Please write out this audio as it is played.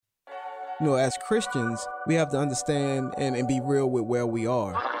As Christians, we have to understand and be real with where we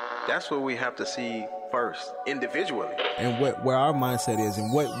are. That's what we have to see first, individually. And where our mindset is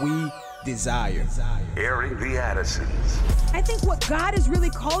and what we desire. Airing the Addisons. I think what God is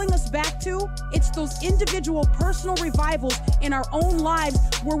really calling us back to, it's those individual personal revivals in our own lives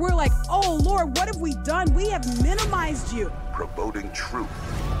where we're like, oh Lord, what have we done? We have minimized you. Promoting truth,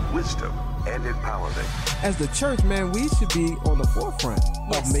 wisdom, and empowerment. As the church, man, we should be on the forefront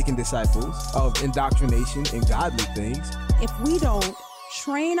of making disciples, of indoctrination and godly things. If we don't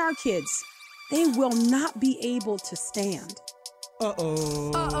train our kids, they will not be able to stand.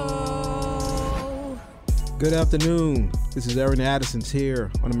 Good afternoon. This is Aaron Addison's here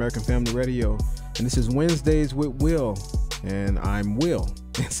on American Family Radio, and this is Wednesdays with Will, and I'm Will.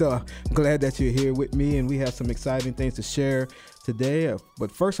 And so I'm glad that you're here with me, and we have some exciting things to share today.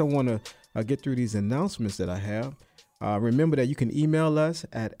 But first, I want to get through these announcements that I have. Remember that you can email us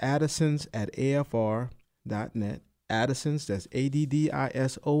at addisons@afr.net. Addisons, that's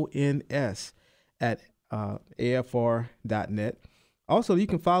ADDISONS at afr.net. Also, you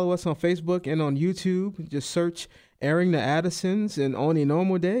can follow us on Facebook and on YouTube. Just search Airing the Addisons, and on a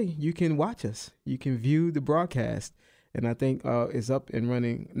normal day, you can watch us. You can view the broadcast, and I think it's up and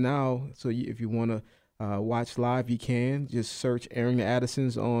running now. So if you want to watch live, you can. Just search Airing the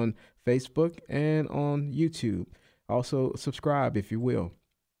Addisons on Facebook and on YouTube. Also, subscribe if you will.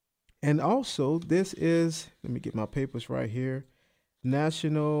 And also, this is, let me get my papers right here,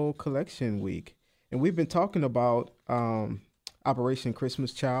 National Collection Week. And we've been talking about Operation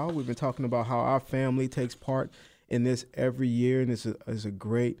Christmas Child. We've been talking about how our family takes part in this every year, and it's a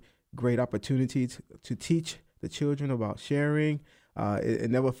great opportunity to teach the children about sharing. It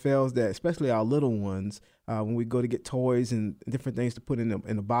never fails that, especially our little ones, when we go to get toys and different things to put in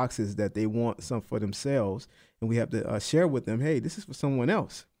the boxes, that they want some for themselves, and we have to share with them, hey, this is for someone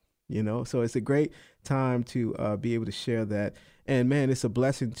else. So it's a great time to be able to share that. And man, it's a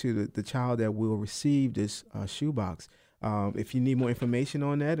blessing to the child that will receive this shoebox. If you need more information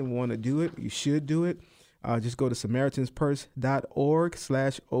on that and want to do it, you should do it. Just go to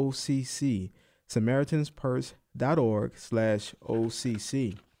SamaritansPurse.org/OCC.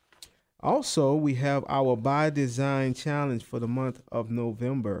 SamaritansPurse.org/OCC. Also, we have our By Design Challenge for the month of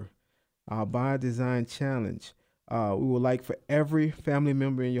November. Our By Design Challenge. We would like for every family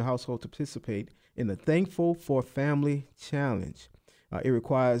member in your household to participate in the Thankful for Family Challenge. It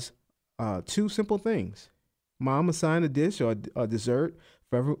requires two simple things. Mom, assign a dish or a dessert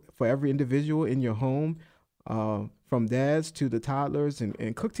for every individual in your home, from dads to the toddlers,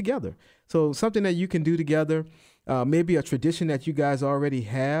 and cook together. So something that you can do together, maybe a tradition that you guys already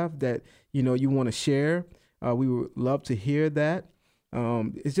have that you want to share. We would love to hear that.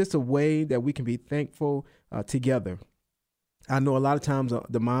 It's just a way that we can be thankful together. I know a lot of times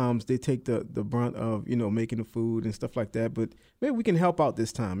the moms, they take the brunt of, making the food and stuff like that, but maybe we can help out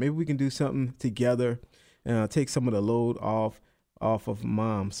this time. Maybe we can do something together and take some of the load off of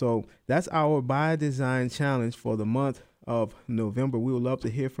mom. So that's our By Design Challenge for the month of November. We would love to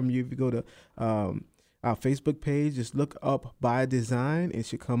hear from you. If you go to our Facebook page, just look up By Design. It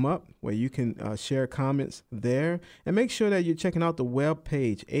should come up where you can share comments there. And make sure that you're checking out the web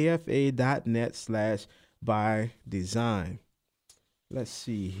page, afa.net/bydesign. Let's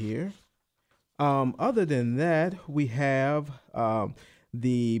see here. Other than that, we have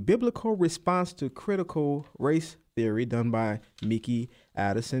the Biblical Response to Critical Race Theory done by Mickey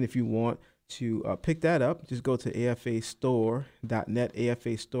Addison. If you want to pick that up, just go to afastore.net,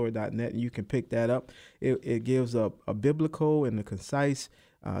 afastore.net, and you can pick that up. It gives a biblical and a concise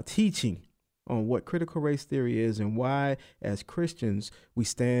teaching on what critical race theory is and why, as Christians, we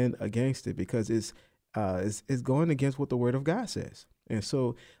stand against it, because it's going against what the Word of God says. And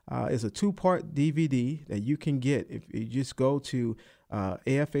so it's a 2-part DVD that you can get. If you just go to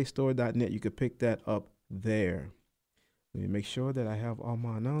afastore.net, you can pick that up there. Let me make sure that I have all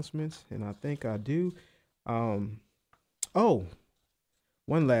my announcements, and I think I do. One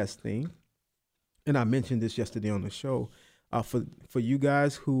last thing, and I mentioned this yesterday on the show. For you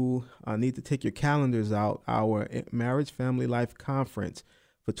guys who need to take your calendars out, our Marriage Family Life Conference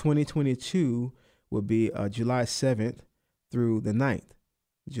for 2022 will be July 7th through the 9th.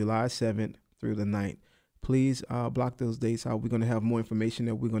 July 7th through the 9th. Please block those dates out. We're going to have more information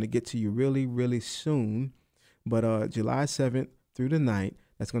that we're going to get to you really, really soon. But July 7th through the 9th,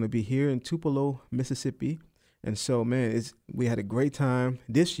 that's going to be here in Tupelo, Mississippi. And so, man, we had a great time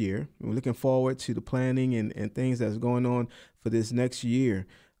this year. We're looking forward to the planning and things that's going on for this next year.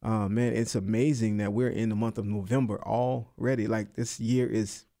 Man, it's amazing that we're in the month of November already. Like, this year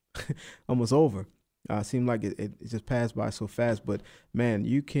is almost over. Seemed like it just passed by so fast, but man,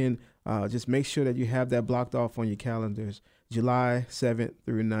 you can just make sure that you have that blocked off on your calendars. July 7th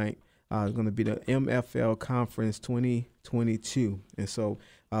through 9th is going to be the MFL Conference 2022. And so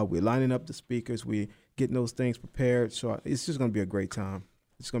we're lining up the speakers. We're getting those things prepared. So it's just going to be a great time.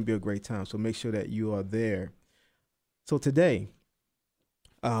 It's going to be a great time. So make sure that you are there. So today,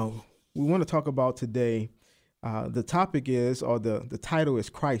 we want to talk about today, the topic is, or the title is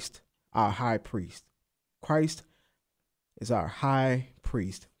Christ, our high priest. Christ is our high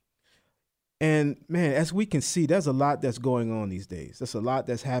priest. And man, as we can see, there's a lot that's going on these days. There's a lot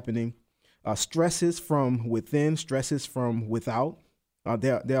that's happening. Stresses from within, stresses from without.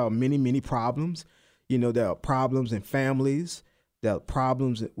 There are many, many problems. There are problems in families. There are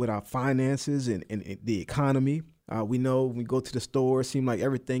problems with our finances and the economy. We know when we go to the store, it seems like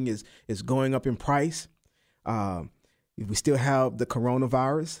everything is going up in price. We still have the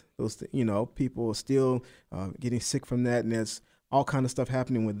coronavirus. Those, people are still getting sick from that, and there's all kind of stuff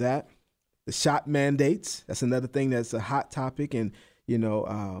happening with that. The shot mandates, that's another thing that's a hot topic, and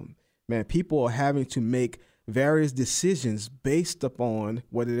man, people are having to make various decisions based upon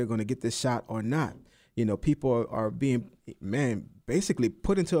whether they're going to get this shot or not. People are being, basically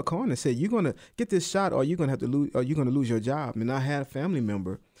put into a corner and say, you're going to get this shot or you're going to have to lose, or you're going to lose your job. And I had a family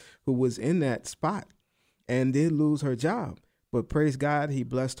member who was in that spot and did lose her job. But praise God, he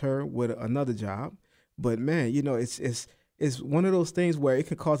blessed her with another job. But man, it's one of those things where it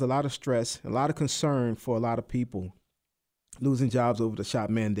can cause a lot of stress, a lot of concern for a lot of people, losing jobs over the shot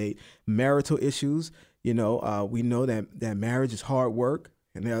mandate, marital issues. We know that marriage is hard work.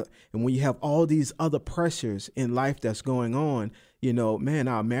 And when you have all these other pressures in life that's going on,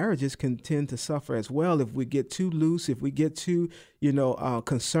 our marriages can tend to suffer as well. If we get too loose, if we get too,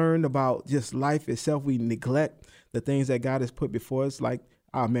 concerned about just life itself, we neglect the things that God has put before us, like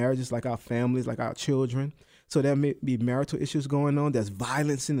our marriages, like our families, like our children. So there may be marital issues going on. There's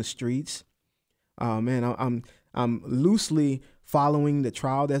violence in the streets. I'm loosely following the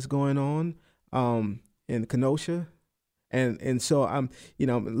trial that's going on in Kenosha. And so I'm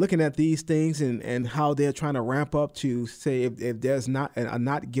looking at these things and how they're trying to ramp up to say if there's not a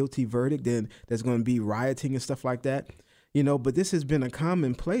not guilty verdict, then there's going to be rioting and stuff like that. But this has been a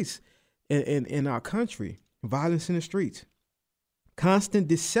commonplace in our country, violence in the streets, constant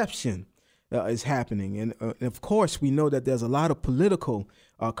deception is happening. And of course, we know that there's a lot of political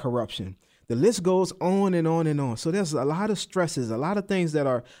corruption. The list goes on and on and on. So there's a lot of stresses, a lot of things that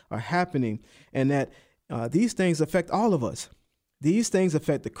are happening, and that these things affect all of us. These things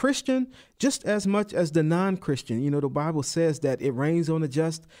affect the Christian just as much as the non-Christian. The Bible says that it rains on the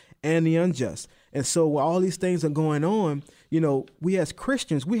just and the unjust. And so while all these things are going on, we as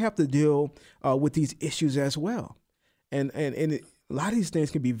Christians, we have to deal with these issues as well. And a lot of these things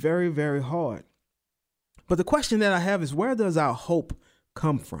can be very, very hard. But the question that I have is, where does our hope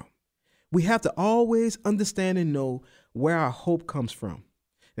come from? We have to always understand and know where our hope comes from.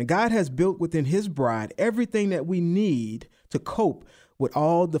 And God has built within his bride everything that we need to cope with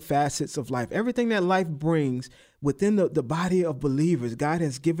all the facets of life, everything that life brings within the body of believers. God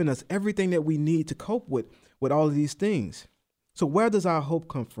has given us everything that we need to cope with all of these things. So where does our hope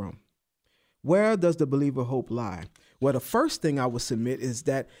come from? Where does the believer hope lie? Well, the first thing I would submit is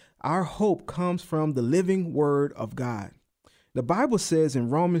that our hope comes from the living word of God. The Bible says in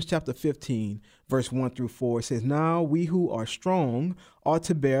Romans chapter 15, verse 1 through 4, it says, "Now we who are strong ought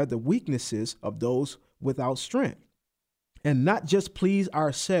to bear the weaknesses of those without strength, and not just please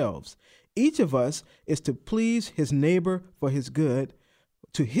ourselves. Each of us is to please his neighbor for his good,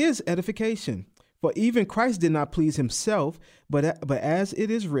 to his edification. For even Christ did not please himself, but as it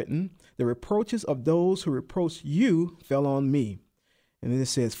is written, the reproaches of those who reproach you fell on me." And then it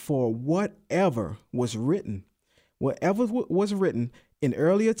says, "For whatever was written in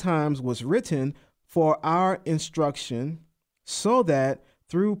earlier times was written for our instruction, so that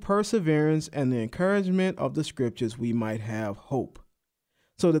through perseverance and the encouragement of the scriptures we might have hope."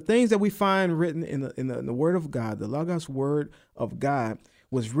 So the things that we find written in the word of God, the Logos word of God,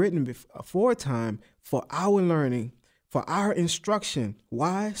 was written before time for our learning, for our instruction.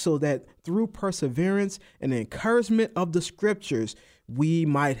 Why? So that through perseverance and the encouragement of the scriptures we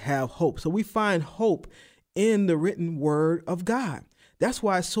might have hope. So we find hope in the written word of God. That's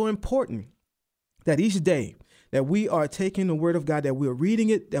why it's so important that each day that we are taking the word of God, that we're reading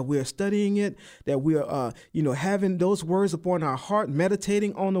it, that we're studying it, that we're, having those words upon our heart,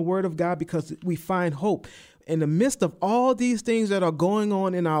 meditating on the word of God, because we find hope. In the midst of all these things that are going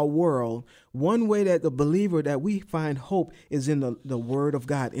on in our world, one way that the believer that we find hope is in the word of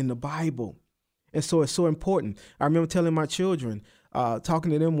God, in the Bible. And so it's so important. I remember telling my children,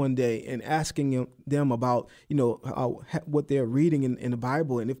 talking to them one day and asking them about, what they're reading in the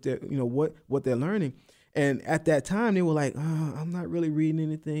Bible and if they're, what they're learning. And at that time, they were like, I'm not really reading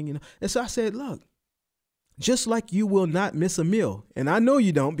anything, And so I said, look, just like you will not miss a meal. And I know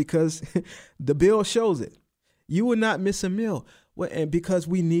you don't because the bill shows it. You will not miss a meal. And because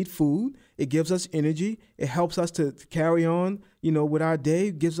we need food, it gives us energy. It helps us to carry on, with our day,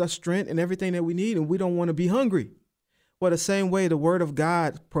 it gives us strength and everything that we need. And we don't want to be hungry. Well, the same way the word of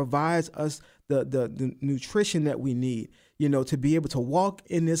God provides us the nutrition that we need, to be able to walk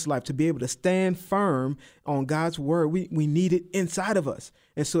in this life, to be able to stand firm on God's word. We need it inside of us.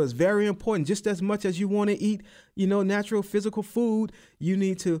 And so it's very important, just as much as you want to eat, natural physical food, you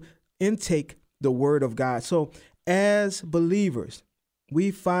need to intake the word of God. So as believers,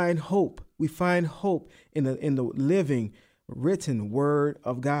 we find hope. We find hope in the living, written word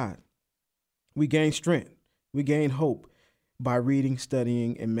of God. We gain strength. We gain hope by reading,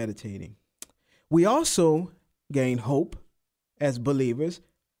 studying, and meditating. We also gain hope as believers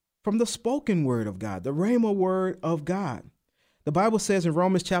from the spoken word of God, the Rhema word of God. The Bible says in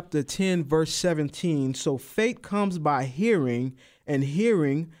Romans chapter 10, verse 17, so faith comes by hearing, and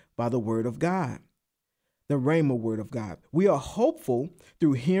hearing by the word of God, the Rhema word of God. We are hopeful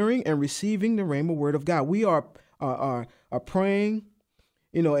through hearing and receiving the Rhema word of God. We are praying,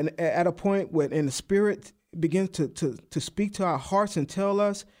 and at a point when the Spirit begins to speak to our hearts and tell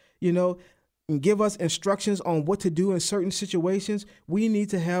us, and give us instructions on what to do in certain situations. We need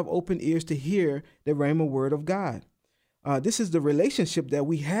to have open ears to hear the Rhema word of God. This is the relationship that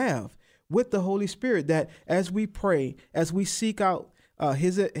we have with the Holy Spirit, that as we pray, as we seek out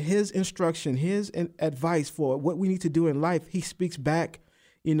his instruction, his advice for what we need to do in life, he speaks back,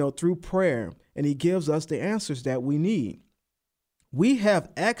 through prayer, and he gives us the answers that we need. We have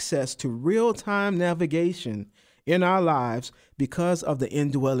access to real-time navigation in our lives because of the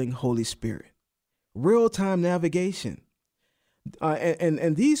indwelling Holy Spirit. Real-time navigation.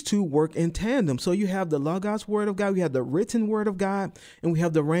 And these two work in tandem. So you have the Logos word of God, we have the written word of God, and we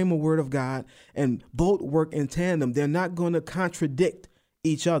have the Rhema word of God, and both work in tandem. They're not going to contradict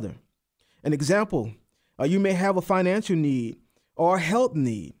each other. An example, you may have a financial need or a health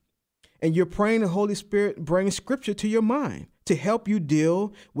need, and you're praying the Holy Spirit brings scripture to your mind to help you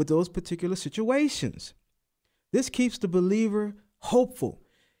deal with those particular situations. This keeps the believer hopeful.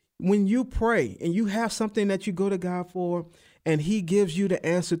 When you pray and you have something that you go to God for, and he gives you the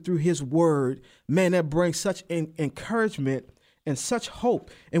answer through his word, man, that brings such encouragement and such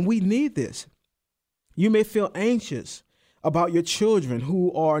hope. And we need this. You may feel anxious about your children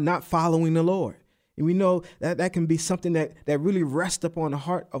who are not following the Lord. And we know that that can be something that really rests upon the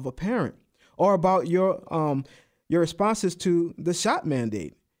heart of a parent, or about your responses to the shot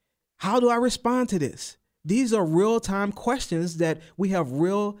mandate. How do I respond to this? These are real-time questions that we have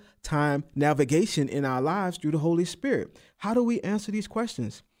real-time navigation in our lives through the Holy Spirit. How do we answer these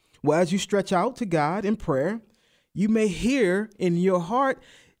questions? Well, as you stretch out to God in prayer, you may hear in your heart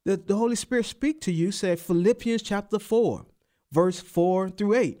that the Holy Spirit speak to you, said Philippians chapter 4, verse 4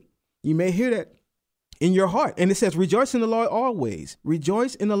 through 8. You may hear that in your heart. And it says, rejoice in the Lord always.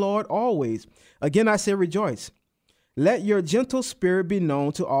 Rejoice in the Lord always. Again, I say rejoice. Let your gentle spirit be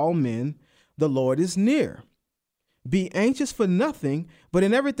known to all men. The Lord is near. Be anxious for nothing, but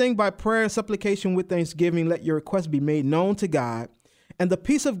in everything by prayer and supplication with thanksgiving, let your requests be made known to God. And the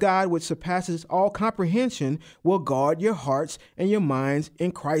peace of God, which surpasses all comprehension, will guard your hearts and your minds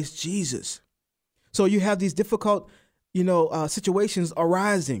in Christ Jesus. So you have these difficult, situations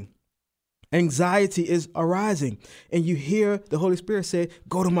arising. Anxiety is arising. And you hear the Holy Spirit say,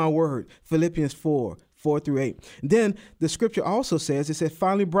 go to my word, Philippians 4 through 8. Then the scripture also says, it says,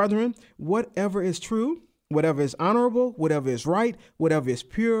 finally, brethren, whatever is true, whatever is honorable, whatever is right, whatever is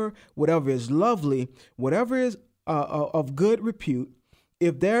pure, whatever is lovely, whatever is of good repute,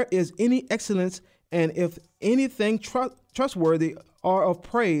 if there is any excellence, and if anything trustworthy or of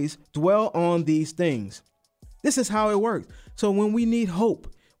praise, dwell on these things. This is how it works. So when we need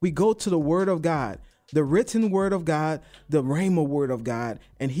hope, we go to the word of God, the written word of God, the Rhema word of God,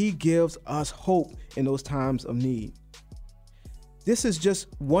 and he gives us hope in those times of need. This is just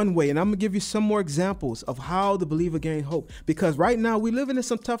one way, and I'm going to give you some more examples of how the believer gains hope, because right now we're living in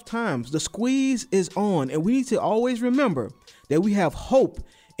some tough times. The squeeze is on, and we need to always remember that we have hope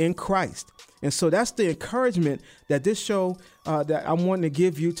in Christ. And so that's the encouragement that this show that I'm wanting to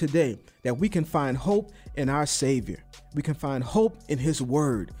give you today, that we can find hope in our Savior. We can find hope in his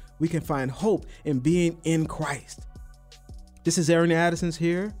word. We can find hope in being in Christ. This is Aaron Addison's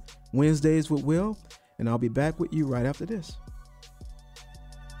here, Wednesdays with Will, and I'll be back with you right after this.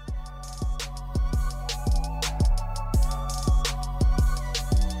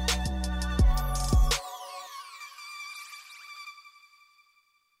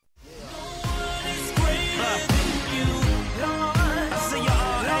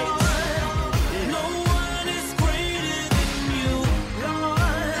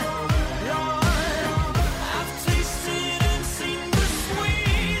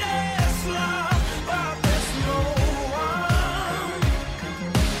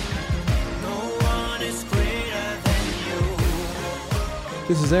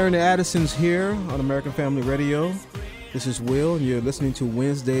 This is Aaron Addison's here on American Family Radio. This is Will, and you're listening to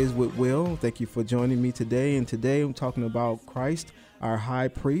Wednesdays with Will. Thank you for joining me today. And today I'm talking about Christ, our high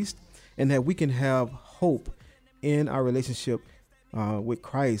priest, and that we can have hope in our relationship with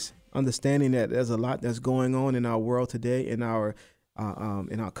Christ, understanding that there's a lot that's going on in our world today, in our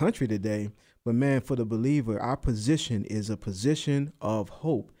country today. But man, for the believer, our position is a position of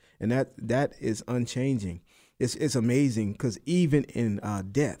hope, and that is unchanging. It's amazing because even in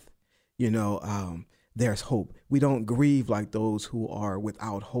death, there's hope. We don't grieve like those who are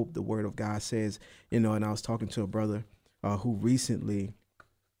without hope. The Word of God says, and I was talking to a brother who recently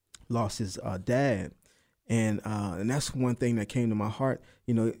lost his dad, and that's one thing that came to my heart.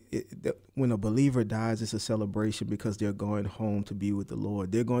 When a believer dies, it's a celebration because they're going home to be with the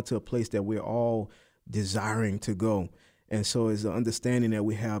Lord. They're going to a place that we're all desiring to go, and so it's the understanding that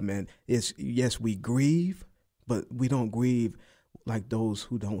we have, man. It's yes, we grieve, but we don't grieve like those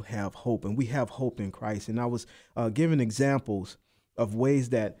who don't have hope, and we have hope in Christ. And I was giving examples of ways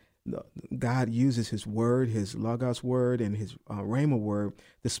that God uses his word, his Logos word, and his Rhema word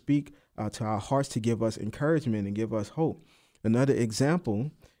to speak to our hearts, to give us encouragement and give us hope. Another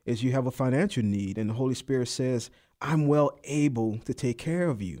example is you have a financial need, and the Holy Spirit says, I'm well able to take care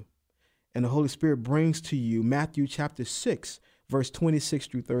of you. And the Holy Spirit brings to you Matthew chapter 6, verse 26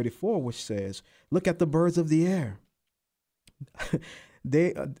 through 34, which says, look at the birds of the air.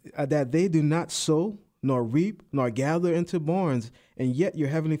 That they do not sow, nor reap, nor gather into barns, and yet your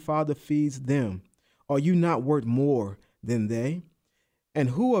heavenly Father feeds them. Are you not worth more than they?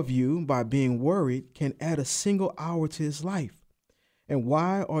 And who of you, by being worried, can add a single hour to his life? And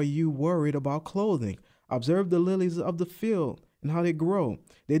why are you worried about clothing? Observe the lilies of the field and how they grow.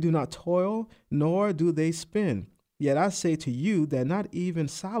 They do not toil, nor do they spin. Yet I say to you that not even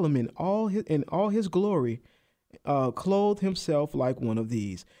Solomon in all his glory clothed himself like one of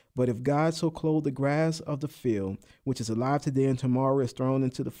these. But if God so clothed the grass of the field, which is alive today and tomorrow is thrown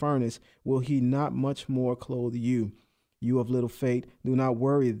into the furnace, will he not much more clothe you? You of little faith, do not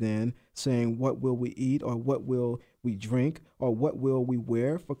worry then, saying, what will we eat, or what will we drink, or what will we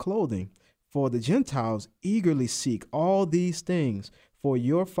wear for clothing? For the Gentiles eagerly seek all these things. For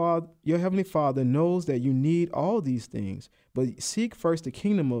your heavenly Father knows that you need all these things. But seek first the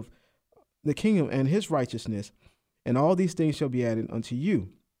kingdom and his righteousness, and all these things shall be added unto you.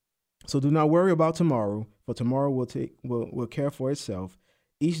 So do not worry about tomorrow, for tomorrow will care for itself.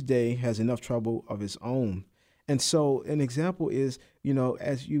 Each day has enough trouble of its own. And so an example is,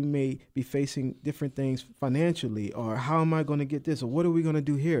 as you may be facing different things financially, or how am I going to get this, or what are we going to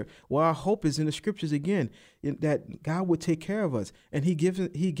do here? Well, our hope is in the scriptures again, that God would take care of us. And he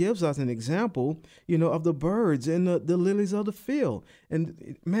gives us an example, of the birds and the lilies of the field.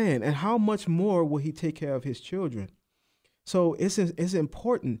 And man, and how much more will he take care of his children? So it's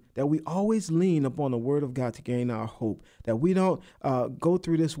important that we always lean upon the word of God to gain our hope, that we don't go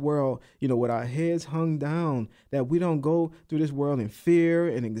through this world, with our heads hung down, that we don't go through this world in fear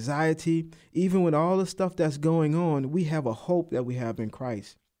and anxiety. Even with all the stuff that's going on, we have a hope that we have in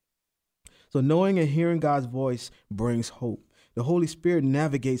Christ. So knowing and hearing God's voice brings hope. The Holy Spirit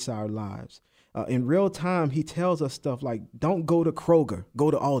navigates our lives. In real time, he tells us stuff like, don't go to Kroger,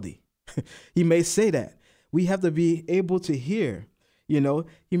 go to Aldi. He may say that. We have to be able to hear,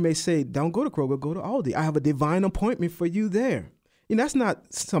 he may say, don't go to Kroger, go to Aldi. I have a divine appointment for you there. That's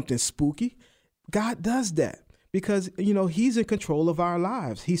not something spooky. God does that because, he's in control of our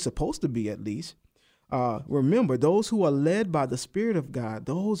lives. He's supposed to be, at least. Remember, those who are led by the Spirit of God,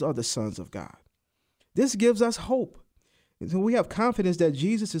 those are the sons of God. This gives us hope. So we have confidence that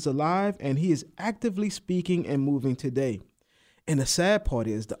Jesus is alive and he is actively speaking and moving today. And the sad part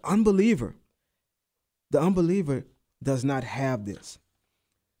is the unbeliever does not have this.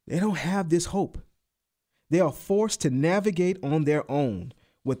 They don't have this hope. They are forced to navigate on their own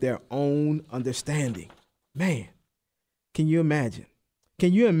with their own understanding. Man, can you imagine?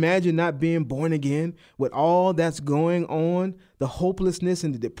 Can you imagine not being born again with all that's going on, the hopelessness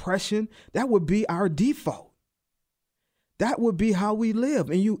and the depression? That would be our default. That would be how we live.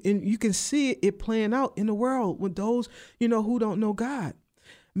 And you can see it playing out in the world with those, who don't know God.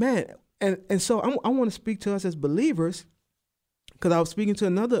 Man, and so I want to speak to us as believers, because I was speaking to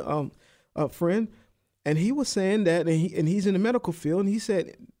another friend, and he was saying that, and he's in the medical field, and he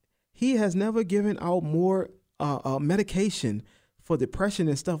said he has never given out more medication for depression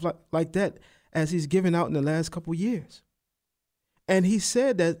and stuff like that as he's given out in the last couple of years. And he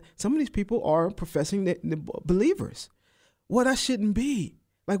said that some of these people are professing that believers. Well, that shouldn't be.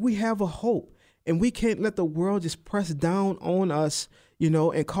 Like, we have a hope. And we can't let the world just press down on us,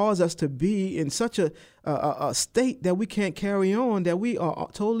 and cause us to be in such a state that we can't carry on, that we are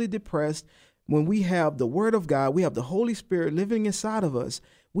totally depressed. When we have the Word of God, we have the Holy Spirit living inside of us,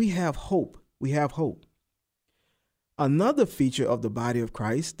 we have hope. We have hope. Another feature of the body of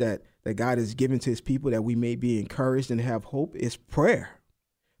Christ that God has given to his people that we may be encouraged and have hope is prayer.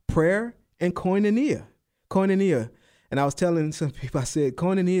 Prayer and koinonia. Koinonia. And I was telling some people, I said,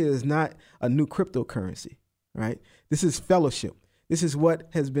 koinonia is not a new cryptocurrency, right? This is fellowship. This is what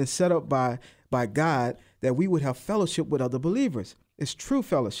has been set up by God, that we would have fellowship with other believers. It's true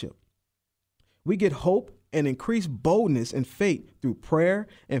fellowship. We get hope and increased boldness and faith through prayer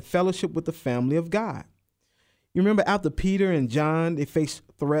and fellowship with the family of God. You remember after Peter and John, they faced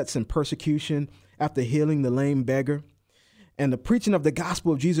threats and persecution after healing the lame beggar, and the preaching of the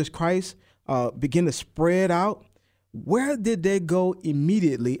gospel of Jesus Christ began to spread out. Where did they go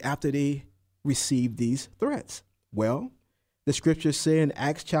immediately after they received these threats? Well, the scriptures say in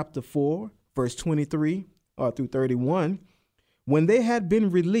Acts chapter 4, verse 23 through 31, when they had been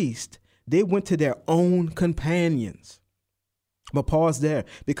released, they went to their own companions. But pause there,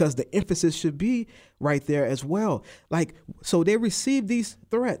 because the emphasis should be right there as well. So they received these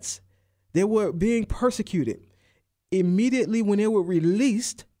threats. They were being persecuted. Immediately when they were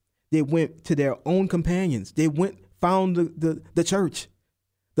released, they went to their own companions. They found the church,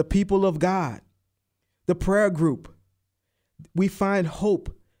 the people of God, the prayer group. We find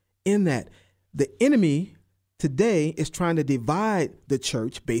hope in that. The enemy today is trying to divide the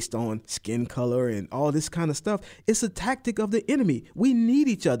church based on skin color and all this kind of stuff. It's a tactic of the enemy. We need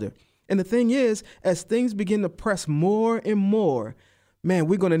each other. And the thing is, as things begin to press more and more, man,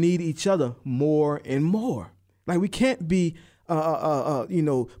 we're going to need each other more and more. We can't be,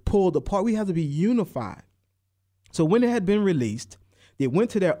 pulled apart. We have to be unified. So when they had been released, they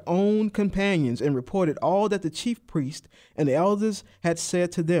went to their own companions and reported all that the chief priest and the elders had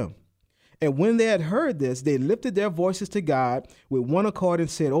said to them. And when they had heard this, they lifted their voices to God with one accord and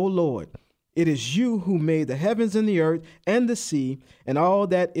said, O Lord, it is you who made the heavens and the earth and the sea and all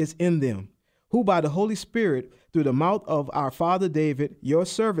that is in them, who by the Holy Spirit, through the mouth of our father David, your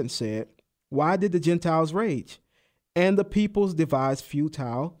servant, said, why did the Gentiles rage and the peoples devise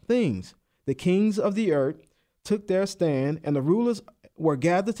futile things? The kings of the earth took their stand, and the rulers were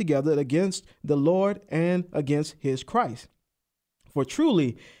gathered together against the Lord and against his Christ. For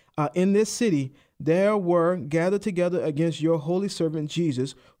truly, in this city there were gathered together against your holy servant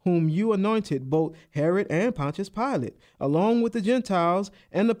Jesus, whom you anointed, both Herod and Pontius Pilate, along with the Gentiles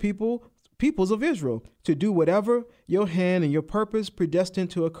and the peoples of Israel, to do whatever your hand and your purpose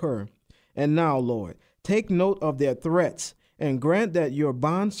predestined to occur. And now, Lord, take note of their threats, and grant that your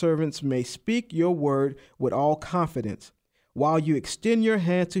bondservants may speak your word with all confidence, while you extend your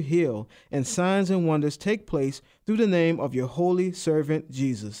hand to heal, and signs and wonders take place through the name of your holy servant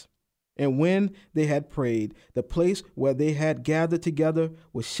Jesus. And when they had prayed, the place where they had gathered together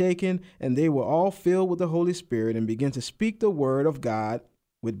was shaken, and they were all filled with the Holy Spirit and began to speak the word of God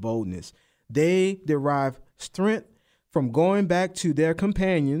with boldness. They derived strength from going back to their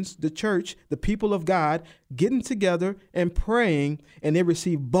companions, the church, the people of God, getting together and praying, and they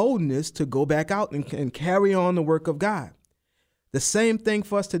received boldness to go back out and carry on the work of God. The same thing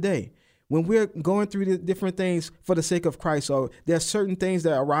for us today. When we're going through the different things for the sake of Christ, or there are certain things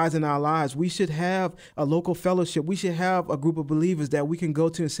that arise in our lives, we should have a local fellowship. We should have a group of believers that we can go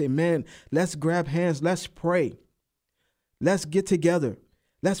to and say, man, let's grab hands. Let's pray. Let's get together.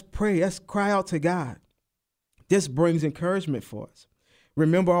 Let's pray. Let's cry out to God. This brings encouragement for us.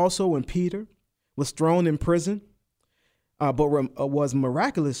 Remember also when Peter was thrown in prison, but was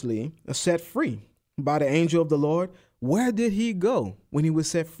miraculously set free by the angel of the Lord. Where did he go when he was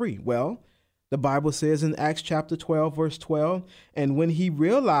set free? Well, the Bible says in Acts chapter 12, verse 12, and when he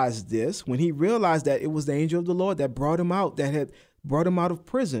realized this, when he realized that it was the angel of the Lord that brought him out, that had brought him out of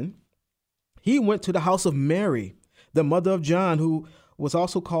prison, he went to the house of Mary, the mother of John, who was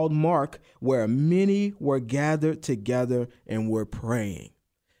also called Mark, where many were gathered together and were praying.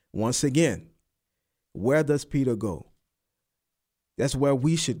 Once again, where does Peter go? That's where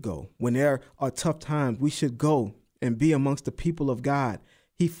we should go. When there are tough times, we should go and be amongst the people of God.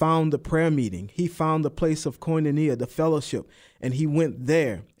 He found the prayer meeting. He found the place of koinonia, the fellowship, and he went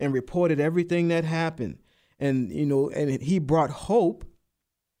there and reported everything that happened. And, and he brought hope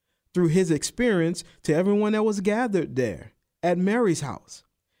through his experience to everyone that was gathered there at Mary's house.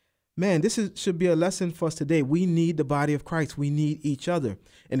 Man, should be a lesson for us today. We need the body of Christ. We need each other.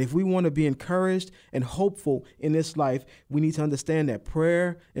 And if we want to be encouraged and hopeful in this life, we need to understand that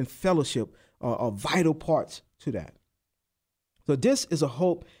prayer and fellowship are vital parts to that. So this is a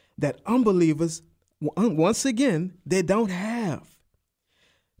hope that unbelievers, once again, they don't have.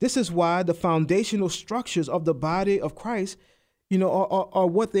 This is why the foundational structures of the body of Christ, are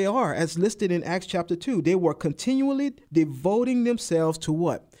what they are, as listed in Acts chapter 2. They were continually devoting themselves to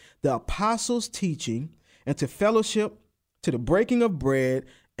what? The apostles' teaching, and to fellowship, to the breaking of bread,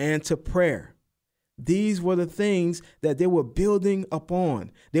 and to prayer. These were the things that they were building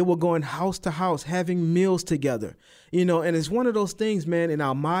upon. They were going house to house, having meals together. And it's one of those things, man, in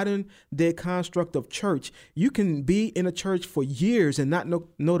our modern day construct of church, you can be in a church for years and not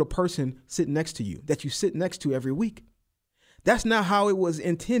know the person sitting next to you, that you sit next to every week. That's not how it was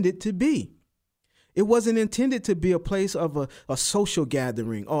intended to be. It wasn't intended to be a place of a social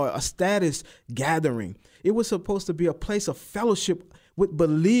gathering or a status gathering. It was supposed to be a place of fellowship with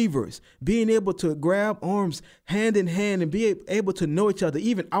believers, being able to grab arms hand in hand and be able to know each other,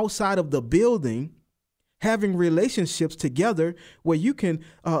 even outside of the building, having relationships together where you can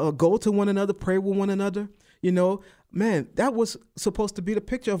go to one another, pray with one another. Man, that was supposed to be the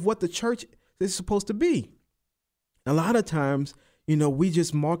picture of what the church is supposed to be. A lot of times, we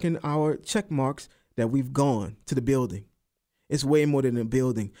just marking our check marks that we've gone to the building. It's way more than a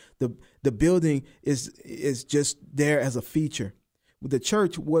building. The building is just there as a feature. With the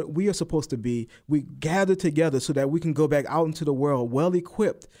church, what we are supposed to be, we gather together so that we can go back out into the world well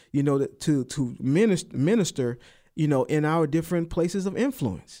equipped, to minister, in our different places of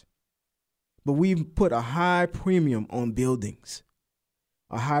influence. But we've put a high premium on buildings,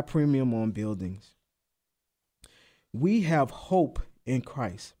 We have hope in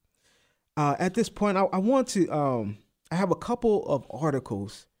Christ. At this point, I want to, I have a couple of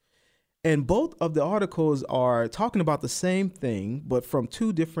articles, and both of the articles are talking about the same thing, but from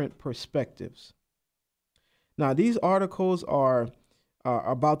two different perspectives. Now, these articles are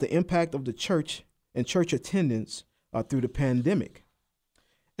about the impact of the church and church attendance through the pandemic.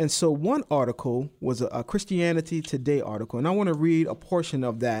 And so one article was a Christianity Today article, and I want to read a portion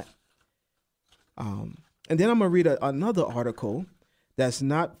of that. And then I'm going to read another article that's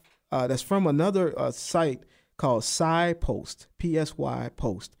from another site called Psy Post, PSY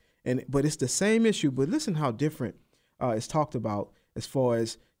Post. But it's the same issue, but listen how different it's talked about as far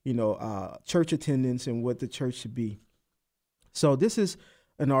as, church attendance and what the church should be. So this is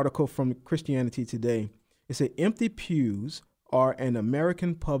an article from Christianity Today. It said, empty pews are an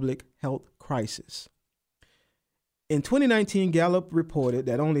American public health crisis. In 2019, Gallup reported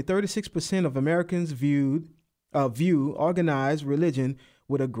that only 36% of Americans view organized religion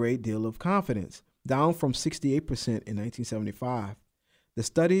with a great deal of confidence, down from 68% in 1975. The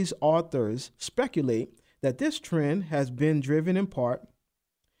study's authors speculate that this trend has been driven in part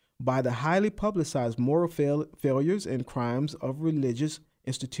by the highly publicized moral failures and crimes of religious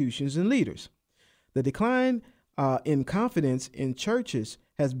institutions and leaders. The decline in confidence in churches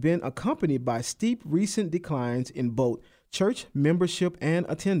has been accompanied by steep recent declines in both church membership and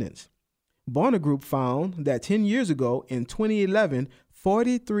attendance. Barna Group found that 10 years ago, in 2011,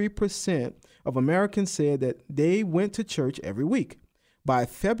 43% of Americans said that they went to church every week. By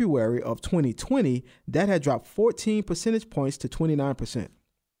February of 2020, that had dropped 14 percentage points to 29%.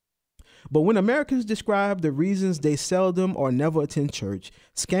 But when Americans describe the reasons they seldom or never attend church,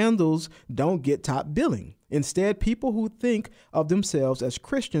 scandals don't get top billing. Instead, people who think of themselves as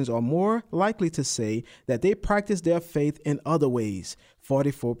Christians are more likely to say that they practice their faith in other ways,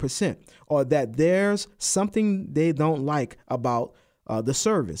 44%, or that there's something they don't like about the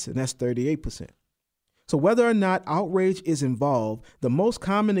service, and that's 38%. So whether or not outrage is involved, the most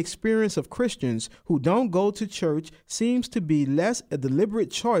common experience of Christians who don't go to church seems to be less a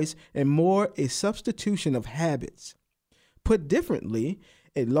deliberate choice and more a substitution of habits. Put differently,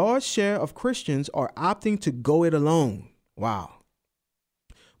 a large share of Christians are opting to go it alone. Wow.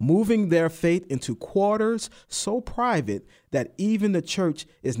 Moving their faith into quarters so private that even the church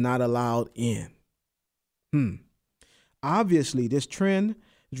is not allowed in. Obviously, this trend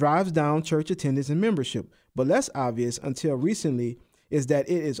drives down church attendance and membership, but less obvious until recently is that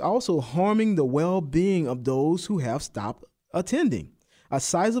it is also harming the well-being of those who have stopped attending. A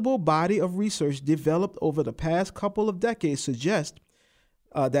sizable body of research developed over the past couple of decades suggests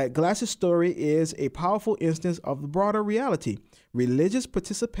that Glass's story is a powerful instance of the broader reality. Religious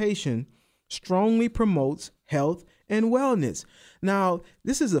participation strongly promotes health and wellness. Now,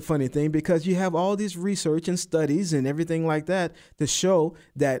 this is a funny thing because you have all this research and studies and everything like that to show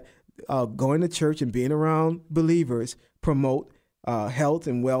that going to church and being around believers promote health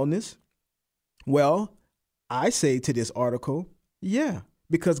and wellness. Well, I say to this article, yeah,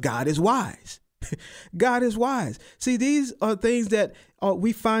 because God is wise. God is wise. See, these are things that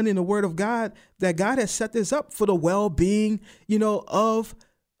we find in the Word of God, that God has set this up for the well-being, of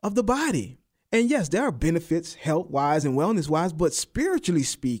of the body. And yes, there are benefits health-wise and wellness-wise, but spiritually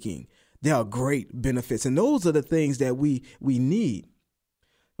speaking, there are great benefits. And those are the things that we need.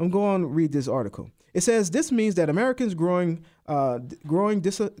 I'm going to read this article. It says, this means that Americans' growing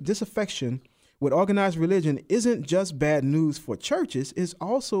disaffection with organized religion isn't just bad news for churches. It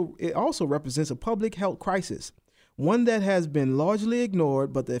also represents a public health crisis, one that has been largely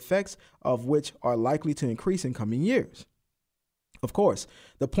ignored, but the effects of which are likely to increase in coming years. Of course,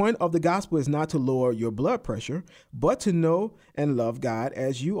 the point of the gospel is not to lower your blood pressure, but to know and love God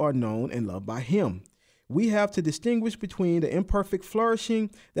as you are known and loved by him. We have to distinguish between the imperfect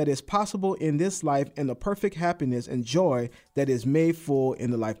flourishing that is possible in this life and the perfect happiness and joy that is made full in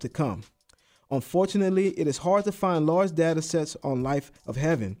the life to come. Unfortunately, it is hard to find large data sets on life of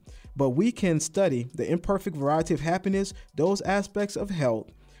heaven, but we can study the imperfect variety of happiness, those aspects of health,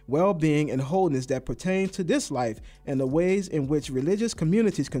 well-being, and wholeness that pertain to this life, and the ways in which religious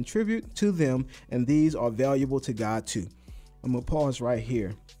communities contribute to them, and these are valuable to God too. I'm going to pause right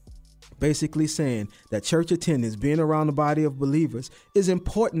here. Basically saying that church attendance, being around the body of believers, is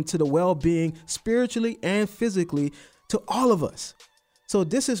important to the well-being spiritually and physically to all of us. So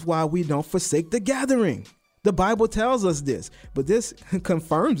this is why we don't forsake the gathering. The Bible tells us this, but this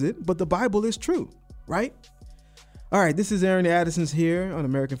confirms it, but the Bible is true, right? All right, this is Aaron Addison's here on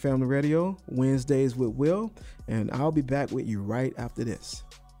American Family Radio, Wednesdays with Will, and I'll be back with you right after this.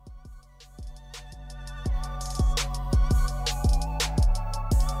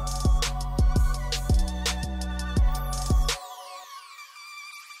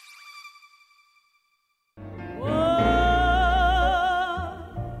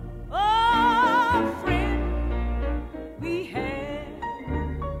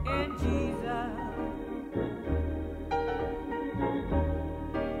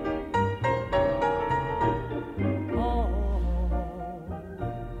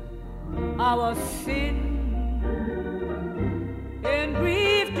 Our sin and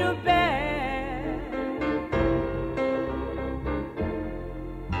grief to bear,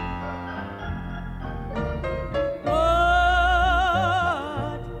 but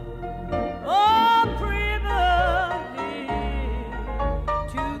oh, privilege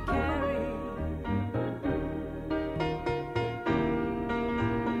to carry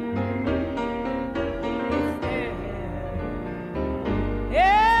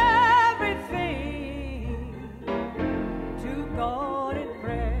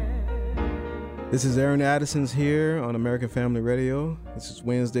This is Aaron Addison's here on American Family Radio. This is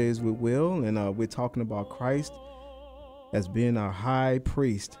Wednesdays with Will, and we're talking about Christ as being our high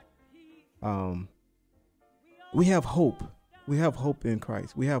priest. We have hope. We have hope in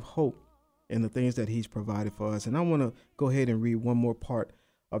Christ. We have hope in the things that he's provided for us. And I want to go ahead and read one more part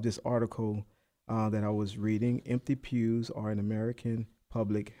of this article that I was reading. Empty pews are an American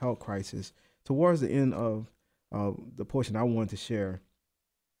public health crisis. Towards the end of the portion I wanted to share,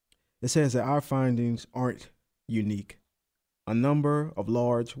 it says that our findings aren't unique. A number of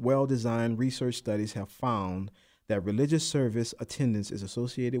large, well-designed research studies have found that religious service attendance is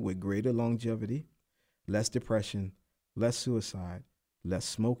associated with greater longevity, less depression, less suicide, less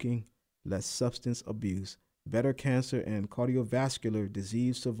smoking, less substance abuse, better cancer and cardiovascular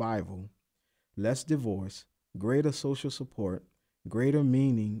disease survival, less divorce, greater social support, greater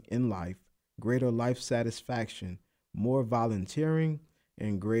meaning in life, greater life satisfaction, more volunteering,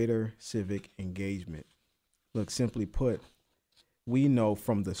 and greater civic engagement. Look, simply put, we know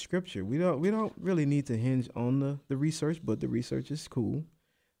from the scripture, we don't really need to hinge on the research, but the research is cool.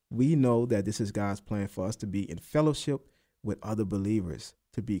 We know that this is God's plan for us to be in fellowship with other believers,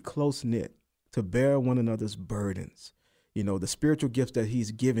 to be close-knit, to bear one another's burdens. You know, the spiritual gifts that he's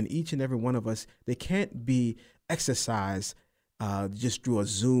given each and every one of us, they can't be exercised just through a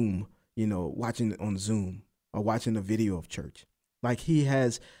Zoom, watching on Zoom or watching a video of church. Like he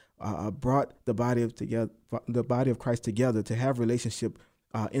has brought the body of Christ together to have relationship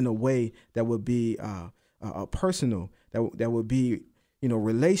in a way that would be personal, that would be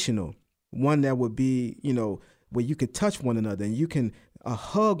relational, one that would be where you could touch one another and you can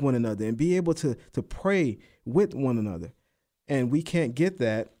hug one another and be able to pray with one another. And we can't get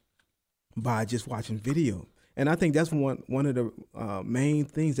that by just watching video. And I think that's one of the main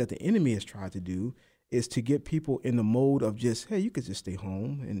things that the enemy has tried to do, is to get people in the mode of just, hey, you could just stay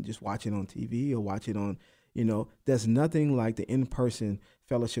home and just watch it on TV or watch it on, there's nothing like the in-person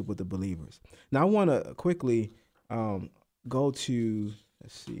fellowship with the believers. Now, I want to quickly go to,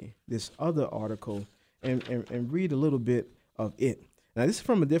 this other article and read a little bit of it. Now, this is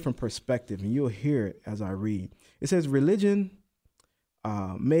from a different perspective, and you'll hear it as I read. It says, religion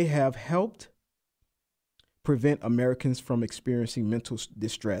may have helped prevent Americans from experiencing mental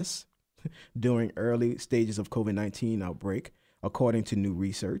distress during early stages of COVID-19 outbreak, according to new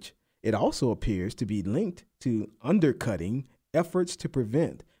research. It also appears to be linked to undercutting efforts to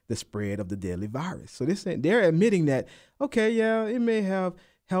prevent the spread of the deadly virus. So they're admitting that, okay, yeah, it may have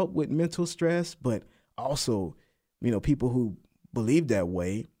helped with mental stress, but also, people who believe that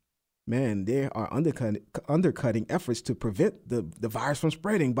way, man, they are undercutting efforts to prevent the virus from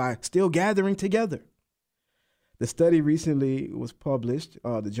spreading by still gathering together. The study recently was published,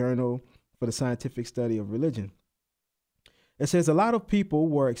 the Journal for the Scientific Study of Religion. It says a lot of people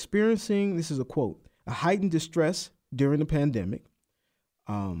were experiencing, this is a quote, a heightened distress during the pandemic.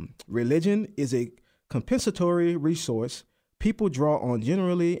 Religion is a compensatory resource people draw on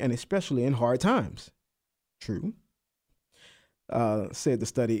generally and especially in hard times. True, said the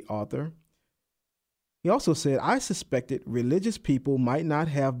study author. He also said, I suspected religious people might not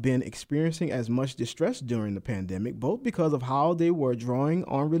have been experiencing as much distress during the pandemic, both because of how they were drawing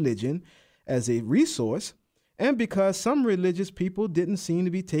on religion as a resource and because some religious people didn't seem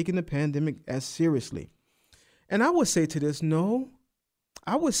to be taking the pandemic as seriously. And I would say to this, no,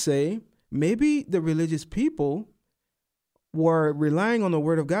 I would say maybe the religious people were relying on the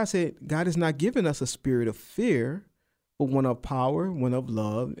word of God, said God has not given us a spirit of fear, but one of power, one of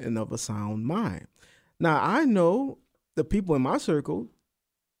love, and of a sound mind. Now, I know the people in my circle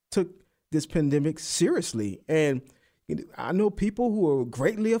took this pandemic seriously, and I know people who were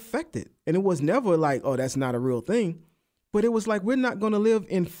greatly affected. And it was never like, oh, that's not a real thing. But it was like, we're not going to live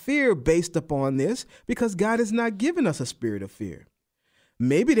in fear based upon this because God has not given us a spirit of fear.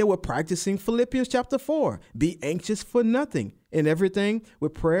 Maybe they were practicing Philippians chapter 4. Be anxious for nothing. In everything,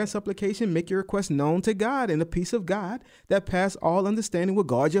 with prayer and supplication, make your requests known to God, and the peace of God that passes all understanding will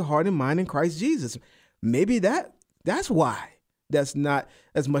guard your heart and mind in Christ Jesus. Maybe that's why that's not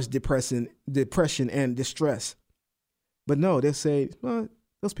as much depression and distress. But no, they say, well,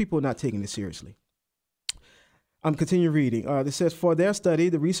 those people are not taking it seriously. I'm continuing reading. It says, for their study,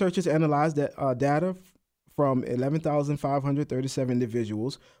 the researchers analyzed that data from 11,537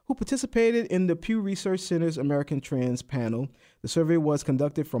 individuals who participated in the Pew Research Center's American Trends panel. The survey was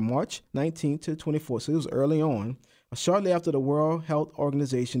conducted from March 19 to 24, so it was early on, shortly after the World Health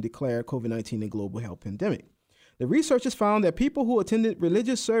Organization declared COVID-19 a global health pandemic. The researchers found that people who attended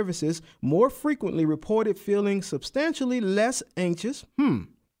religious services more frequently reported feeling substantially less anxious,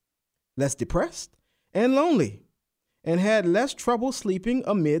 less depressed, and lonely, and had less trouble sleeping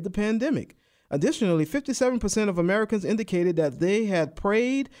amid the pandemic. Additionally, 57% of Americans indicated that they had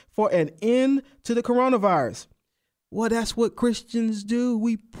prayed for an end to the coronavirus. Well, that's what Christians do.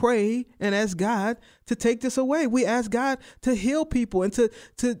 We pray and ask God to take this away. We ask God to heal people and to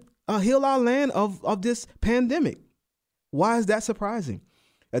heal our land of this pandemic. Why is that surprising?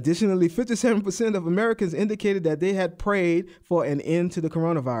 Additionally, 57% of Americans indicated that they had prayed for an end to the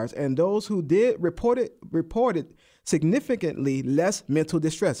coronavirus, and those who did reported significantly less mental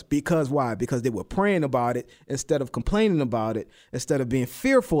distress. Because why? Because they were praying about it instead of complaining about it, instead of being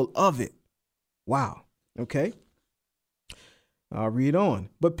fearful of it. Wow. Okay. I'll read on.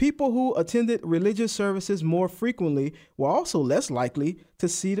 But people who attended religious services more frequently were also less likely to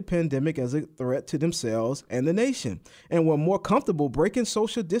see the pandemic as a threat to themselves and the nation, and were more comfortable breaking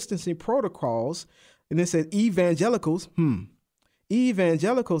social distancing protocols. And it said evangelicals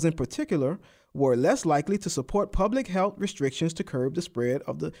in particular were less likely to support public health restrictions to curb the spread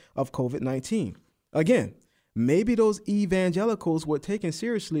of COVID-19. Again, maybe those evangelicals were taking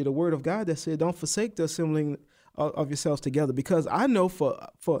seriously the word of God that said, don't forsake the assembling of yourselves together. Because I know for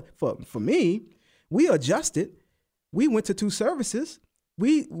me, we adjusted. We went to 2 services.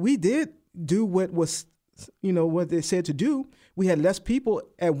 We did do what was, what they said to do. We had less people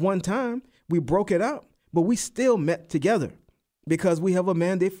at one time. We broke it up, but we still met together because we have a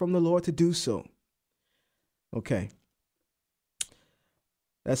mandate from the Lord to do so. Okay.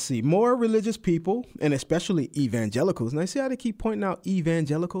 Let's see. More religious people, and especially evangelicals. Now, see how they keep pointing out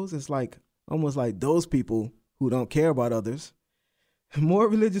evangelicals? It's like almost like those people who don't care about others. More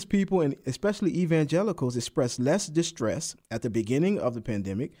religious people, and especially evangelicals, expressed less distress at the beginning of the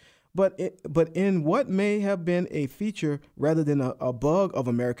pandemic, but in what may have been a feature rather than a bug of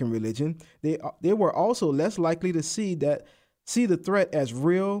American religion, they were also less likely to see the threat as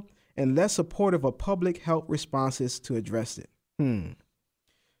real and less supportive of public health responses to address it.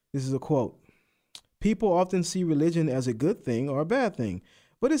 This is a quote. People often see religion as a good thing or a bad thing,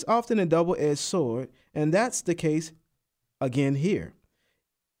 but it's often a double-edged sword, and that's the case again here.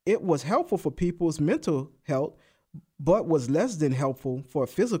 It was helpful for people's mental health, but was less than helpful for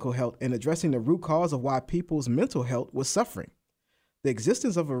physical health in addressing the root cause of why people's mental health was suffering. the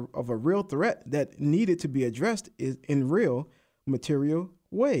existence of a real threat that needed to be addressed is in real material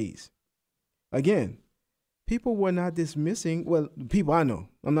ways. Again, people were not dismissing, well, people I know,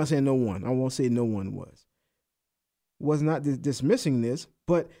 I'm not saying no one, I won't say no one was not dismissing this,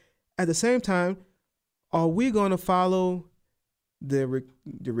 but at the same time, are we going to follow the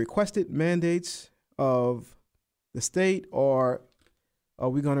requested mandates of the state, or are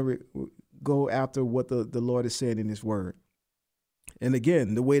we going to go after what the Lord is saying in his word? And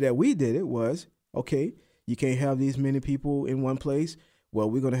again, the way that we did it was, okay, you can't have these many people in one place. Well,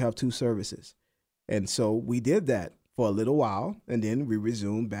 we're going to have 2 services. And so we did that for a little while, and then we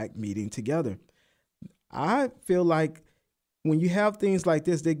resumed back meeting together. I feel like when you have things like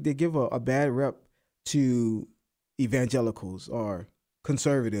this, they give a bad rep to evangelicals or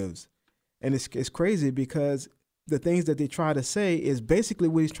conservatives. And it's crazy because the things that they try to say is basically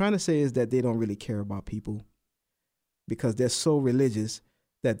what he's trying to say is that they don't really care about people because they're so religious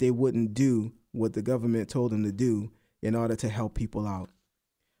that they wouldn't do what the government told them to do in order to help people out.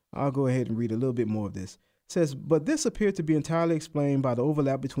 I'll go ahead and read a little bit more of this. It says, but this appeared to be entirely explained by the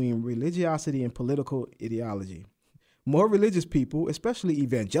overlap between religiosity and political ideology. More religious people, especially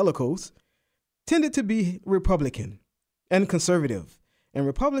evangelicals, tended to be Republican and conservative. And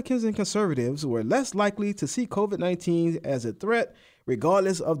Republicans and conservatives were less likely to see COVID-19 as a threat,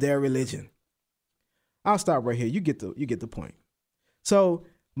 regardless of their religion. I'll stop right here. You get the point. So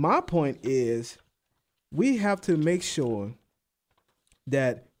my point is, we have to make sure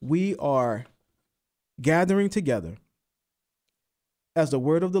that we are gathering together, as the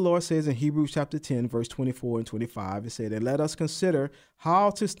word of the Lord says in Hebrews chapter 10, verse 24 and 25. It said, and let us consider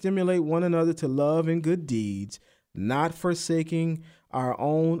how to stimulate one another to love and good deeds, not forsaking our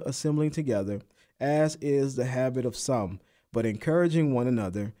own assembling together, as is the habit of some, but encouraging one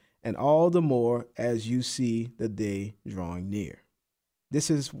another, and all the more as you see the day drawing near. This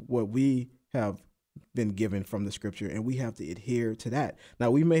is what we have been given from the scripture, and we have to adhere to that.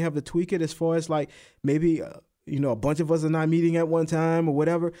 Now, we may have to tweak it as far as like maybe, a bunch of us are not meeting at one time or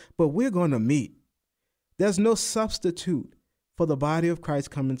whatever, but we're going to meet. There's no substitute for the body of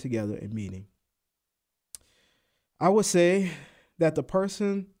Christ coming together and meeting. I would say that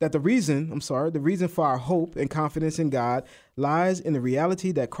the reason for our hope and confidence in God lies in the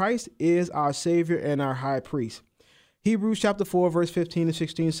reality that Christ is our Savior and our high priest. Hebrews chapter 4, verse 15 and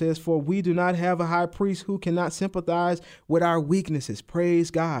 16 says, for we do not have a high priest who cannot sympathize with our weaknesses,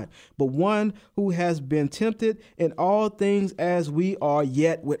 praise God, but one who has been tempted in all things as we are,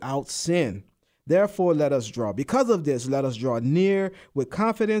 yet without sin. Therefore, because of this, let us draw near with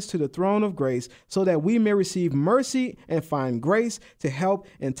confidence to the throne of grace, so that we may receive mercy and find grace to help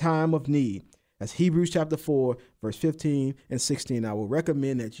in time of need. That's Hebrews chapter 4, verse 15 and 16. I would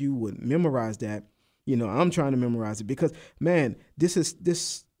recommend that you would memorize that. I'm trying to memorize it because, man, this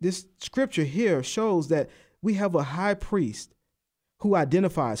scripture here shows that we have a high priest who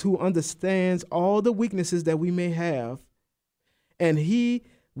identifies, who understands all the weaknesses that we may have. And he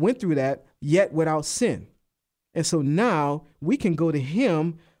went through that, yet without sin. And so now we can go to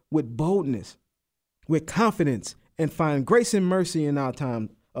him with boldness, with confidence, and find grace and mercy in our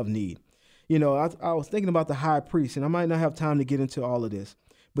time of need. I was thinking about the high priest, and I might not have time to get into all of this.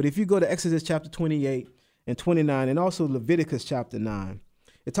 But if you go to Exodus chapter 28 and 29, and also Leviticus chapter 9,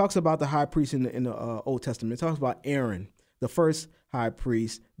 it talks about the high priest in the Old Testament. It talks about Aaron, the first high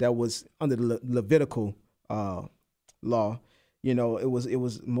priest that was under the Levitical law. It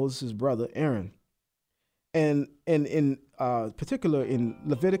was Moses' brother Aaron, and in particular in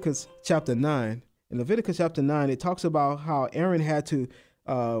Leviticus chapter 9. In Leviticus chapter 9, it talks about how Aaron had to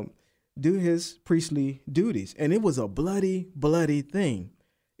do his priestly duties, and it was a bloody thing.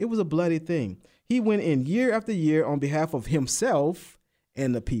 It was a bloody thing. He went in year after year on behalf of himself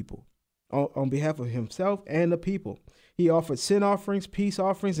and the people. On behalf of himself and the people. He offered sin offerings, peace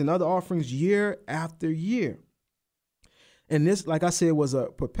offerings, and other offerings year after year. And this, like I said, was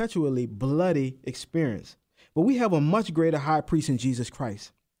a perpetually bloody experience. But we have a much greater high priest in Jesus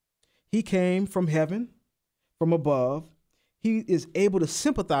Christ. He came from heaven, from above. He is able to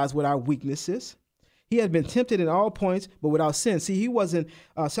sympathize with our weaknesses. He had been tempted in all points, but without sin. See, he wasn't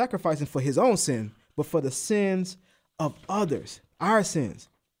sacrificing for his own sin, but for the sins of others, our sins.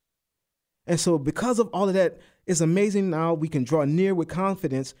 And so because of all of that, it's amazing now we can draw near with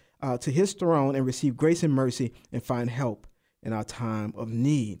confidence to his throne and receive grace and mercy and find help in our time of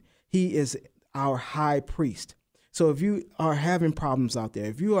need. He is our high priest. So if you are having problems out there,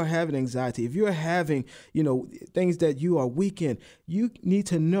 if you are having anxiety, if you are having, things that you are weak in, you need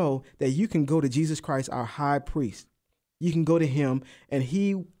to know that you can go to Jesus Christ, our high priest. You can go to him, and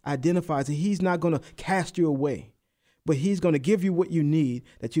he identifies that he's not going to cast you away, but he's going to give you what you need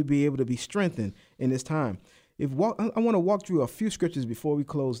that you'll be able to be strengthened in this time. I want to walk through a few scriptures before we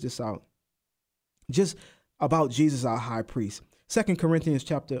close this out, just about Jesus, our high priest. 2 Corinthians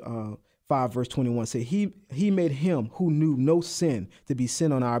chapter 5, verse 21 say, he made him who knew no sin to be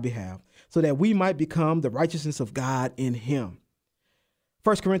sin on our behalf, so that we might become the righteousness of God in him.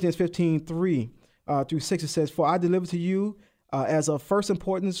 1 Corinthians 15, 3 through 6, it says, for I delivered to you as of first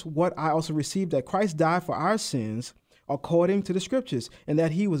importance what I also received, that Christ died for our sins according to the scriptures, and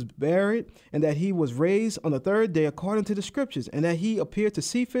that he was buried, and that he was raised on the third day according to the scriptures, and that he appeared to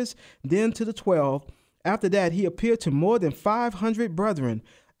Cephas, then to the 12. After that, he appeared to more than 500 brethren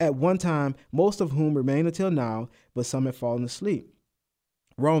at one time, most of whom remain until now, but some have fallen asleep.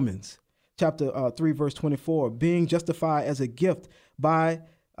 Romans chapter 3, verse 24, being justified as a gift by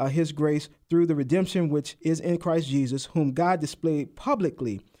his grace through the redemption which is in Christ Jesus, whom God displayed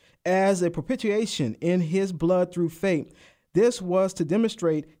publicly as a propitiation in his blood through faith. This was to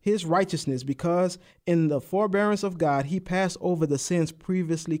demonstrate his righteousness, because in the forbearance of God, he passed over the sins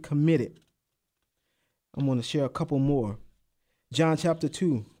previously committed. I'm going to share a couple more. John chapter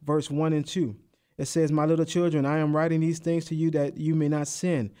 2, verse 1 and 2. It says, my little children, I am writing these things to you that you may not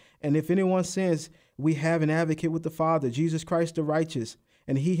sin. And if anyone sins, we have an advocate with the Father, Jesus Christ the righteous.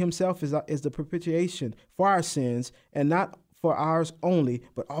 And he himself is the propitiation for our sins, and not for ours only,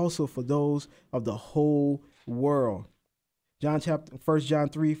 but also for those of the whole world. 1 John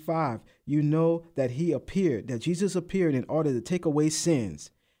 3, 5. You know that Jesus appeared in order to take away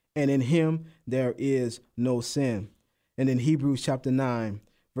sins, and in him there is no sin. And in Hebrews chapter 9,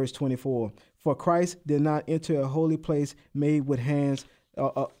 verse 24. For Christ did not enter a holy place made with hands,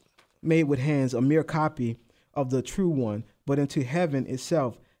 a mere copy of the true one, but into heaven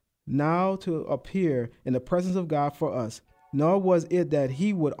itself, now to appear in the presence of God for us. Nor was it that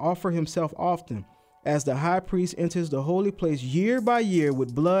he would offer himself often, as the high priest enters the holy place year by year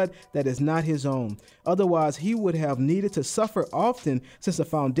with blood that is not his own. Otherwise, he would have needed to suffer often since the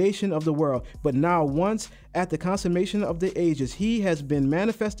foundation of the world. But now, once at the consummation of the ages, he has been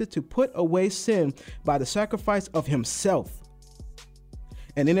manifested to put away sin by the sacrifice of himself.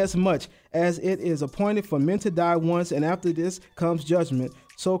 And inasmuch as it is appointed for men to die once, and after this comes judgment,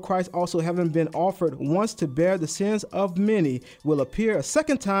 so Christ also, having been offered once to bear the sins of many, will appear a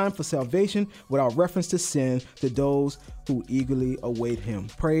second time for salvation without reference to sin to those who eagerly await him.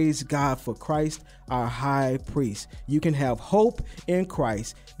 Praise God for Christ, our high priest. You can have hope in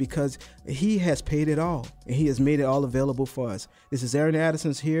Christ because he has paid it all, and he has made it all available for us. This is Aaron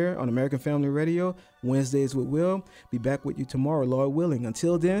Addison's here on American Family Radio, Wednesdays with Will. Be back with you tomorrow, Lord willing.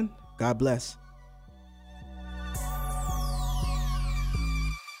 Until then, God bless.